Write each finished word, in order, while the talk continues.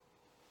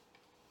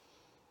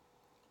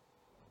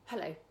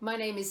Hello, my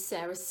name is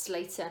Sarah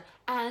Slater,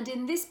 and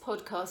in this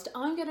podcast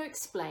I'm going to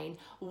explain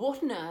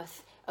what on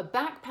earth a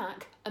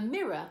backpack, a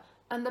mirror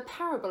and the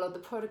parable of the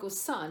prodigal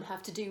son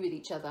have to do with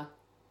each other.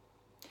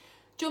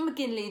 John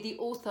McGinley, the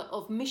author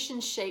of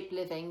Mission-Shaped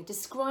Living,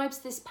 describes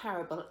this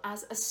parable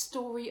as a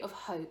story of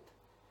hope.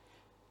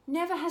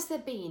 Never has there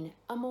been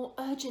a more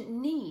urgent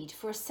need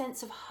for a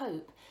sense of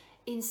hope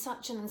in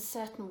such an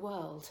uncertain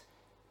world.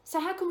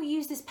 So how can we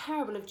use this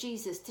parable of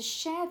Jesus to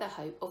share the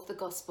hope of the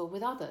gospel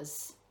with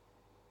others?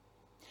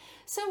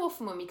 So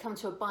often when we come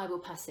to a Bible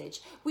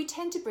passage, we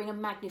tend to bring a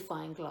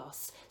magnifying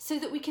glass so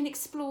that we can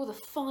explore the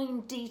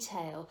fine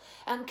detail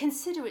and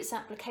consider its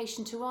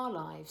application to our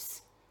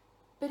lives.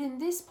 But in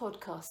this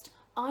podcast,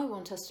 I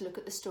want us to look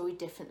at the story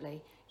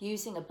differently,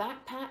 using a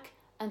backpack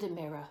and a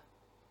mirror.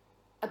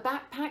 A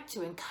backpack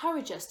to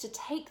encourage us to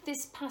take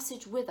this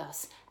passage with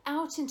us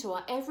out into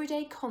our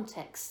everyday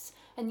contexts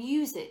and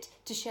use it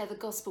to share the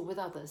gospel with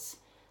others.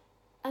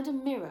 And a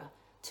mirror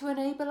to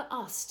enable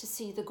us to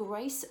see the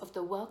grace of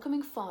the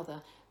welcoming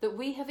Father that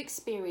we have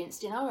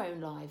experienced in our own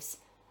lives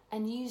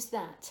and use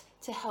that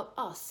to help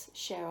us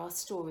share our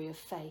story of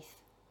faith.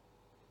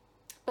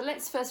 But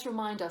let's first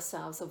remind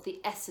ourselves of the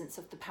essence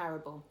of the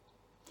parable.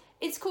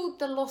 It's called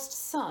the lost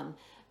son,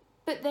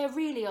 but there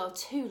really are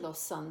two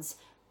lost sons,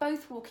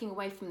 both walking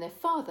away from their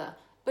father,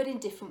 but in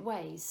different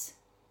ways.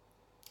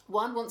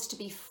 One wants to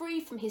be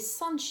free from his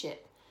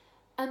sonship,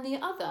 and the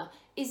other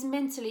is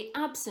mentally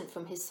absent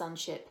from his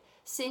sonship,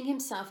 seeing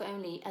himself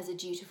only as a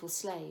dutiful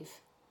slave.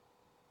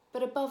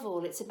 But above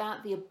all, it's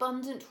about the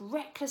abundant,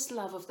 reckless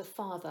love of the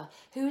Father,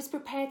 who is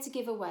prepared to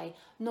give away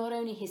not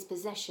only his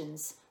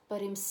possessions,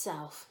 but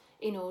himself,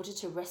 in order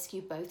to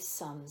rescue both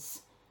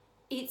sons.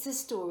 It's a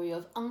story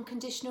of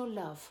unconditional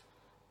love,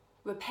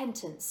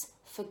 repentance,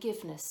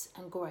 forgiveness,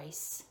 and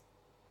grace.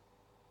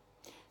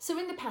 So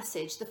in the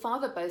passage, the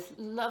father both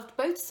loved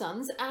both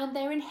sons and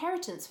their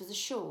inheritance was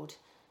assured.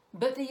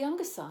 But the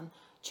younger son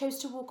chose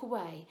to walk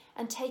away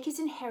and take his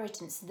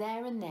inheritance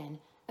there and then,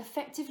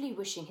 effectively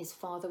wishing his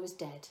father was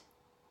dead.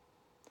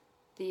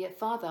 The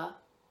father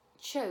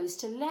chose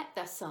to let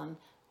their son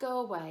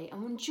go away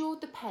and endured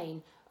the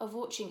pain of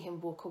watching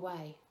him walk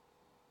away.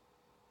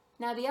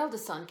 Now the elder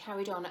son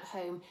carried on at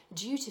home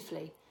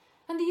dutifully,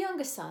 and the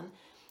younger son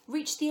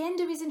reached the end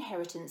of his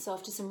inheritance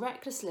after some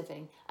reckless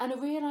living and a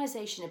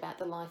realisation about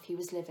the life he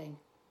was living.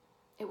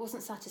 It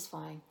wasn't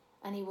satisfying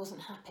and he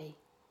wasn't happy.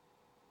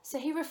 So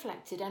he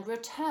reflected and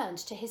returned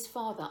to his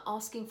father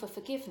asking for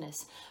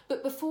forgiveness.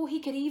 But before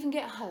he could even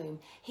get home,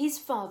 his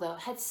father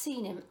had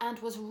seen him and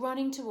was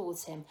running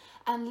towards him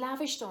and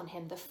lavished on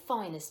him the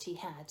finest he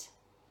had.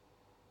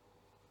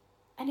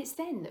 And it's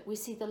then that we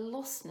see the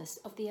lostness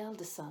of the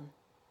elder son.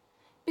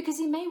 Because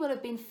he may well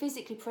have been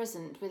physically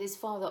present with his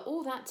father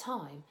all that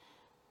time,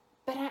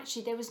 but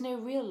actually there was no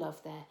real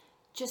love there,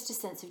 just a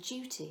sense of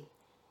duty.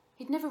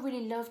 He'd never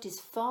really loved his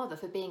father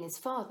for being his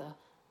father,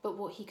 but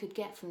what he could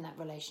get from that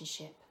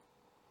relationship.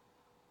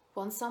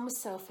 One son was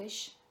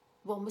selfish,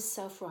 one was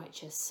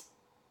self-righteous.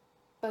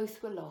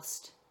 Both were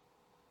lost.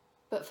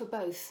 But for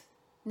both,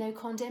 no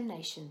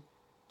condemnation,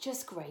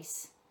 just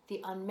grace,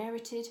 the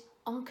unmerited,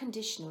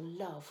 unconditional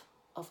love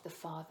of the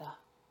Father.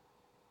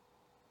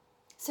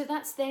 So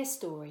that's their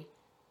story,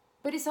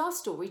 but it's our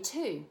story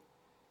too.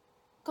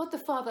 God the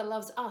Father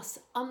loves us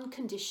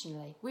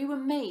unconditionally. We were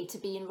made to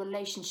be in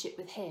relationship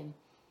with him.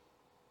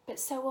 But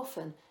so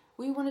often,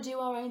 we want to do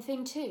our own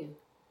thing too.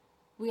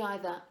 We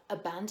either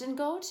abandon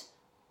God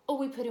or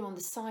we put him on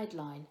the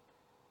sideline.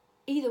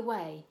 Either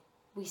way,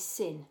 we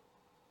sin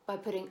by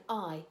putting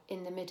I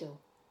in the middle.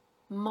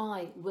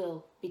 My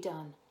will be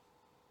done.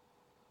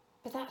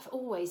 But that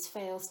always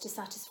fails to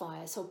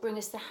satisfy us or bring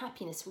us the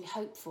happiness we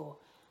hope for.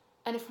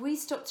 And if we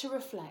stop to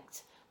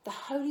reflect, the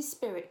Holy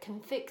Spirit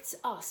convicts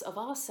us of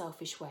our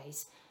selfish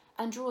ways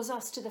and draws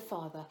us to the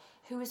Father,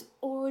 who is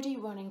already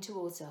running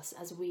towards us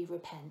as we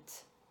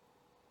repent.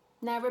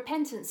 Now,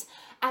 repentance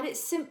at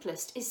its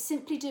simplest is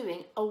simply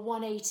doing a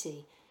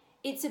 180.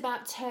 It's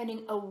about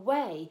turning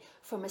away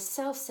from a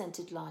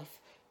self-centered life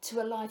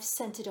to a life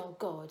centered on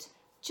God,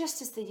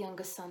 just as the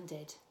younger son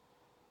did.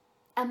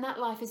 And that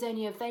life is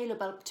only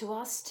available to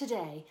us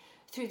today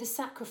through the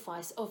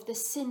sacrifice of the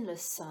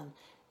sinless Son,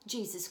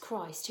 Jesus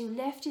Christ, who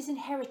left his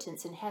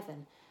inheritance in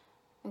heaven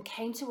and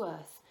came to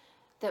earth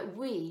that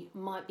we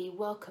might be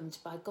welcomed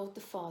by God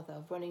the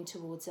Father running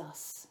towards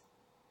us.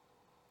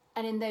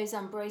 And in those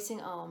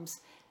embracing arms,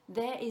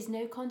 there is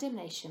no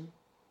condemnation,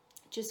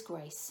 just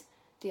grace,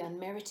 the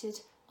unmerited,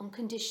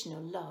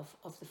 unconditional love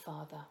of the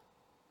Father.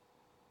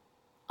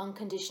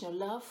 Unconditional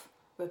love,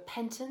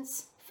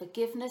 repentance,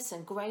 forgiveness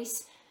and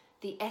grace,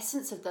 the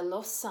essence of the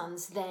lost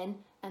sons then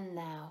and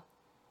now.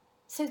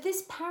 So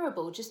this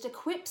parable just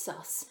equips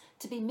us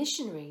to be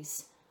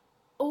missionaries.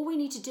 All we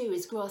need to do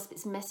is grasp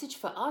its message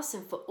for us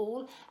and for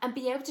all and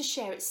be able to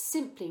share it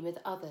simply with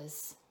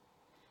others.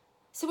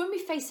 So when we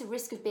face the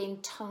risk of being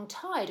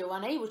tongue-tied or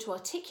unable to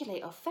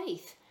articulate our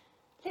faith,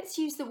 let's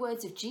use the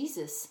words of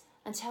Jesus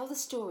and tell the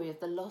story of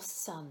the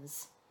lost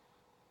sons.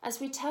 As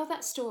we tell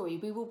that story,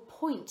 we will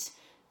point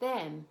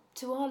them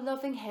to our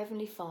loving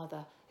Heavenly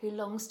Father, who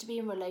longs to be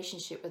in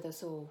relationship with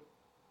us all.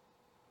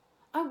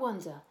 I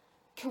wonder,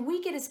 can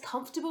we get as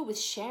comfortable with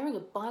sharing a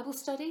Bible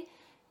study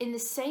in the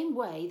same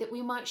way that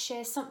we might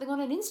share something on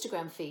an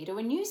Instagram feed or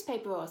a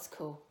newspaper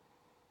article?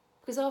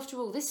 Because after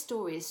all, this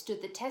story has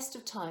stood the test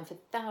of time for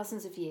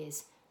thousands of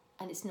years,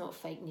 and it's not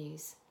fake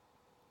news.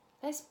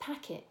 Let's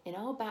pack it in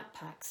our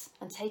backpacks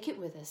and take it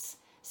with us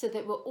so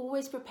that we're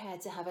always prepared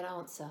to have an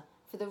answer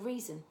for the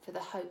reason for the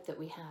hope that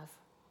we have.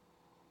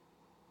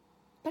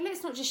 But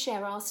let's not just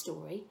share our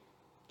story,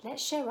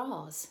 let's share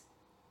ours.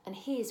 And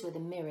here's where the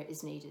mirror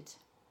is needed.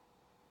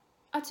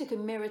 I took a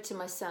mirror to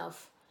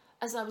myself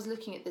as I was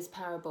looking at this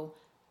parable,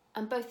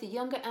 and both the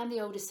younger and the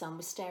older son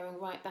were staring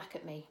right back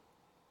at me.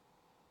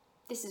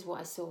 This is what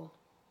I saw.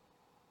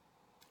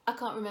 I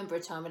can't remember a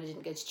time when I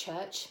didn't go to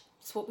church.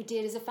 It's what we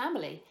did as a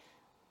family.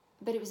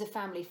 But it was a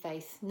family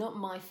faith, not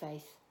my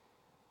faith.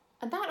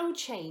 And that all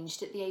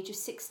changed at the age of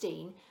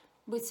 16.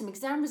 With some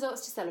exam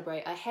results to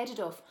celebrate, I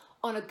headed off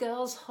on a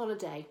girls'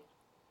 holiday.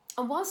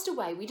 And whilst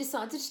away, we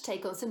decided to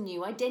take on some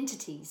new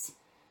identities.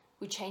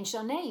 We changed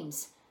our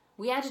names.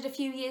 We added a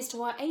few years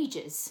to our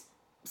ages,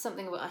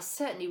 something that I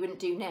certainly wouldn't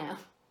do now.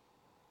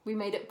 We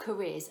made up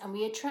careers and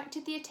we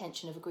attracted the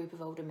attention of a group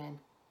of older men.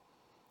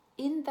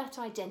 In that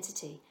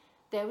identity,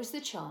 there was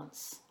the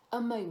chance,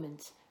 a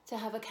moment, to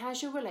have a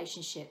casual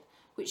relationship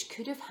which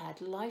could have had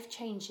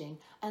life-changing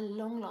and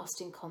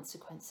long-lasting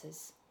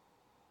consequences.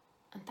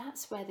 And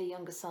that's where the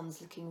younger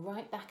son's looking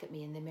right back at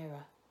me in the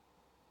mirror.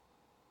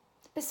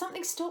 But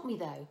something stopped me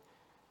though,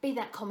 be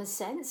that common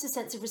sense, a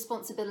sense of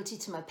responsibility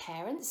to my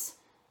parents,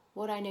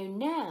 what I know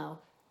now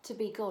to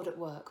be God at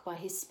work by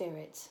his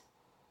Spirit.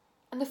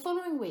 And the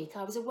following week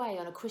I was away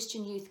on a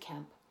Christian youth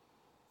camp.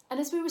 And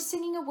as we were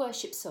singing a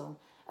worship song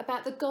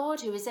about the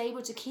God who is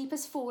able to keep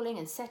us falling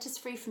and set us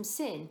free from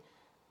sin,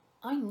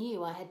 I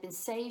knew I had been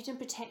saved and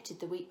protected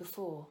the week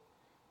before.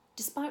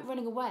 Despite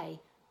running away,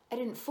 I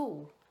didn't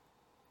fall.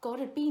 God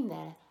had been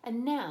there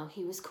and now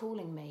he was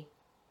calling me.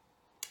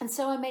 And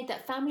so I made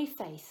that family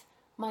faith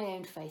my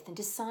own faith and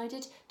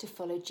decided to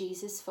follow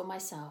Jesus for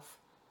myself.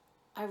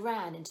 I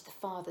ran into the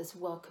Father's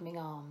welcoming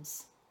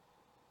arms.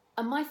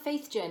 And my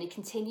faith journey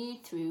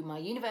continued through my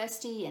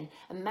university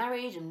and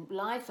married and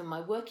life and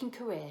my working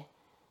career.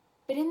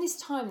 But in this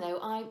time though,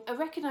 I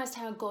recognised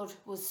how God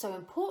was so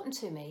important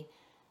to me,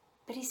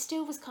 but he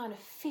still was kind of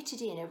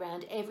fitted in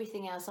around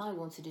everything else I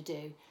wanted to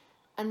do.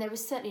 And there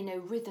was certainly no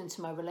rhythm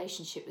to my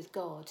relationship with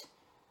God.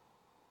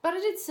 But I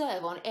did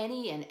serve on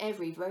any and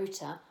every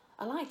rota.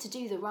 I liked to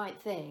do the right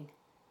thing.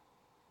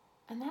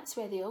 And that's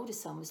where the older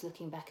son was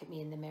looking back at me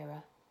in the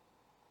mirror.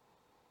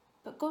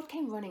 But God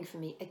came running for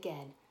me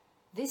again,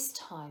 this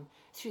time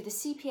through the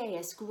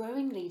CPAS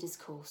Growing Leaders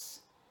course,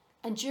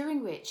 and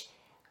during which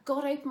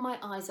God opened my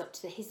eyes up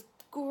to his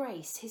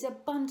grace, his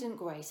abundant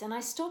grace, and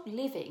I stopped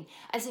living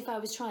as if I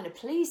was trying to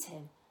please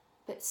him,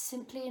 but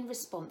simply in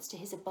response to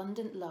his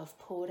abundant love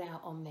poured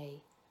out on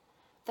me.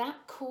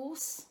 That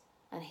course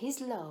and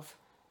his love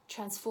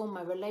transformed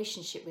my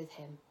relationship with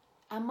him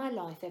and my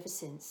life ever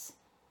since.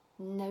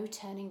 No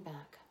turning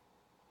back.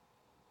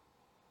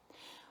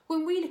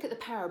 When we look at the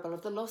parable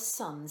of the lost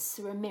sons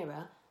through a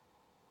mirror,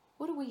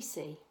 what do we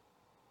see?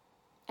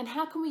 And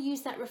how can we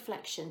use that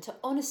reflection to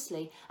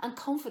honestly and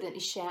confidently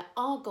share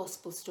our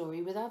gospel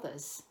story with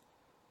others?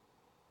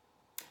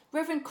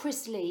 Reverend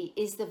Chris Lee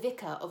is the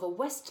vicar of a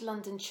West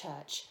London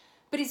church,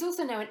 but he's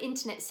also now an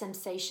internet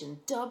sensation,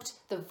 dubbed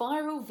the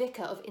viral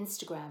vicar of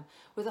Instagram,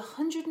 with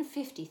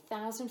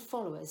 150,000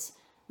 followers,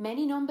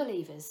 many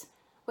non-believers,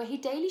 where he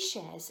daily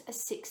shares a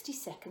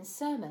 60-second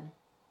sermon.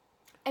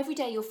 Every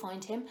day you'll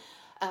find him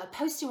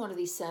posting one of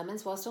these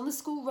sermons whilst on the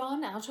school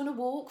run, out on a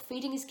walk,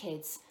 feeding his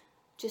kids,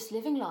 just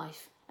living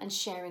life and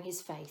sharing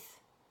his faith.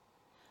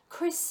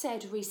 Chris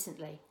said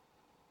recently,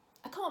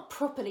 "I can't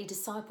properly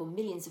disciple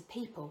millions of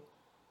people.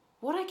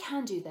 What I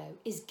can do though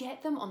is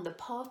get them on the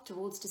path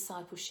towards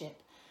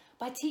discipleship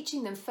by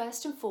teaching them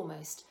first and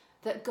foremost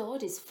that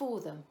God is for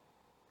them,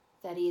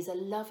 that he is a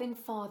loving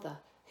Father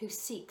who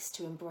seeks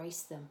to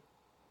embrace them."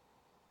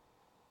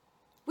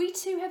 We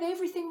too have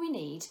everything we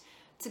need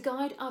to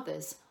guide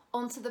others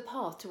onto the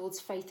path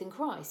towards faith in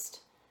Christ.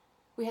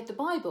 We have the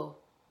Bible,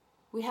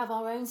 we have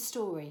our own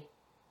story,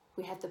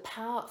 we have the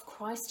power of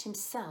Christ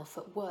himself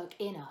at work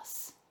in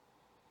us.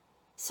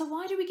 So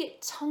why do we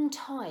get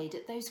tongue-tied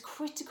at those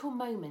critical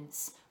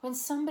moments when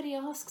somebody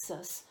asks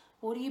us,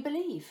 "What do you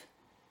believe?"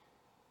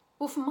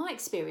 Well, from my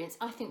experience,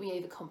 I think we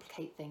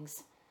overcomplicate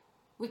things.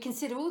 We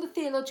consider all the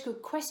theological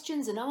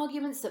questions and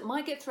arguments that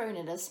might get thrown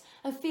at us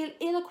and feel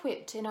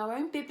ill-equipped in our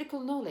own biblical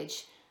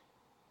knowledge.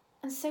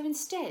 And so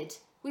instead,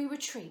 we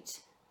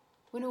retreat,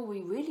 when all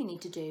we really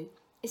need to do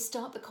is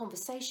start the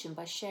conversation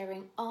by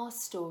sharing our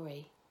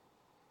story.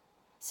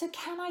 So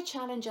can I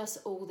challenge us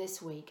all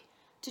this week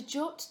to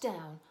jot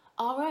down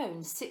our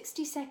own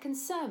 60-second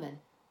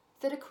sermon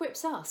that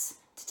equips us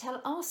to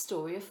tell our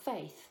story of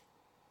faith?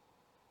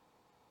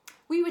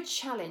 We were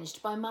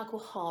challenged by Michael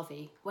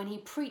Harvey when he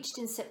preached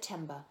in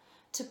September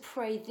to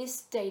pray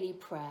this daily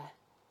prayer: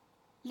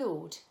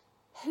 "Lord,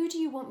 who do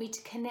you want me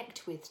to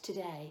connect with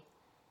today?"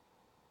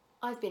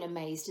 I've been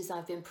amazed as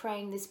I've been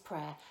praying this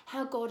prayer,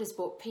 how God has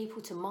brought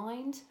people to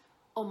mind,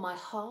 on my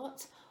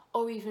heart,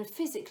 or even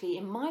physically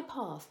in my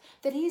path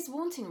that he is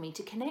wanting me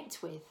to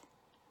connect with.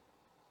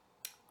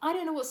 I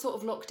don't know what sort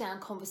of lockdown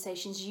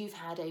conversations you've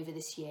had over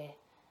this year.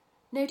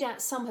 No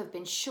doubt some have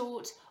been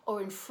short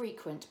or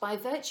infrequent by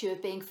virtue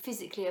of being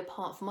physically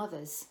apart from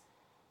others.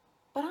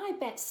 But I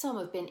bet some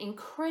have been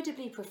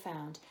incredibly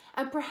profound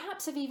and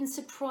perhaps have even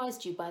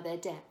surprised you by their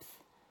depth.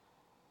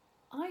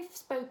 I've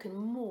spoken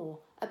more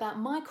about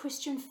my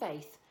Christian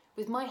faith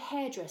with my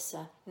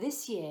hairdresser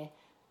this year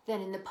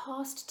than in the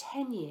past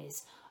 10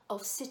 years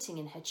of sitting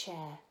in her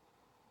chair.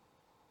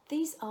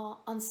 These are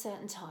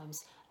uncertain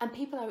times, and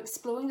people are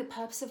exploring the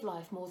purpose of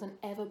life more than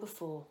ever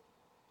before.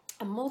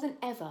 And more than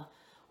ever,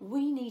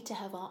 we need to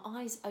have our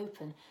eyes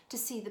open to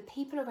see the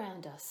people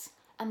around us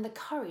and the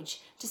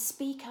courage to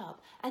speak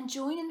up and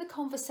join in the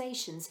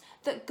conversations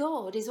that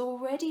God is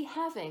already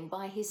having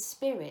by his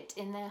Spirit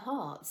in their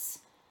hearts.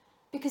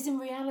 Because in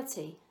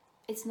reality,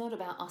 it's not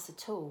about us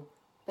at all,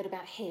 but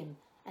about him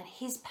and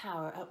his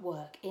power at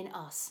work in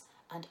us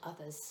and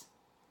others.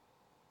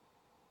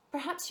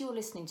 Perhaps you're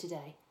listening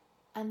today,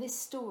 and this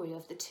story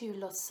of the two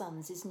lost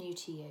sons is new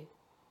to you.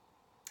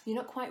 You're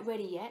not quite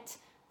ready yet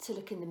to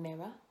look in the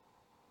mirror,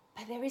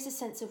 but there is a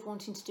sense of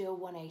wanting to do a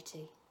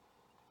 180.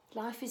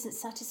 Life isn't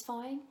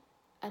satisfying,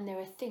 and there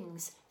are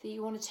things that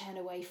you want to turn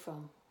away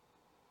from.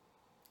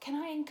 Can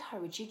I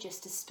encourage you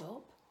just to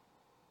stop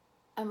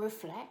and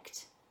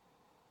reflect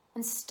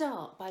and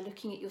start by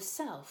looking at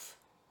yourself,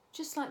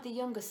 just like the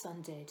younger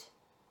son did?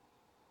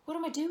 What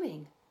am I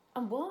doing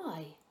and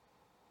why?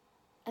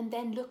 And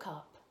then look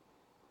up.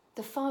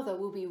 The Father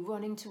will be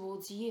running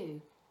towards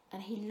you,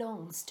 and he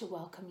longs to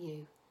welcome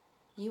you.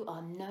 You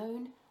are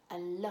known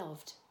and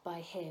loved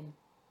by him.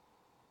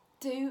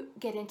 Do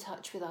get in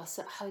touch with us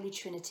at Holy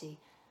Trinity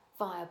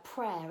via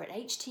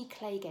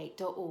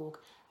prayer@htclaygate.org,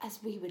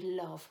 as we would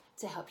love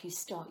to help you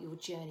start your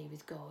journey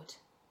with God.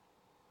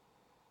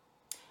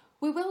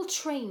 We're well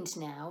trained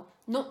now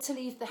not to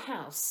leave the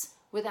house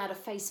without a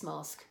face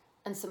mask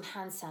and some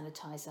hand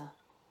sanitizer.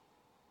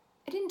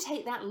 It didn't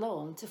take that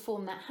long to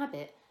form that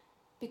habit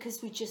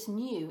because we just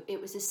knew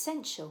it was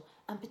essential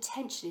and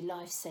potentially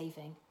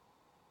life-saving.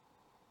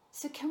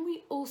 So can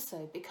we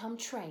also become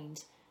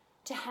trained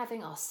to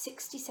having our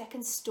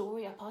 60-second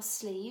story up our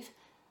sleeve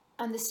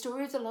and the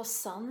story of the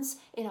lost sons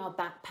in our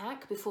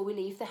backpack before we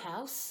leave the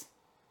house?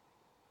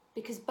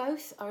 Because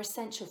both are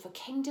essential for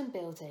kingdom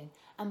building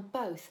and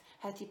both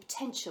have the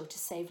potential to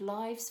save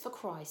lives for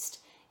Christ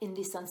in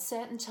this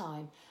uncertain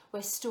time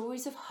where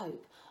stories of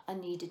hope are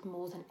needed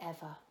more than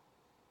ever.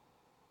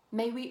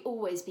 May we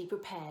always be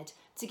prepared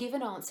to give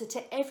an answer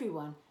to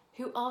everyone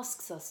who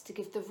asks us to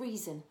give the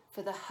reason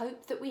for the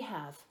hope that we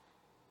have,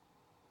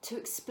 to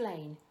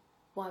explain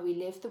why we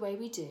live the way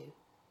we do.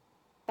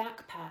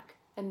 Backpack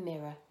and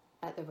mirror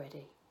at the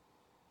ready.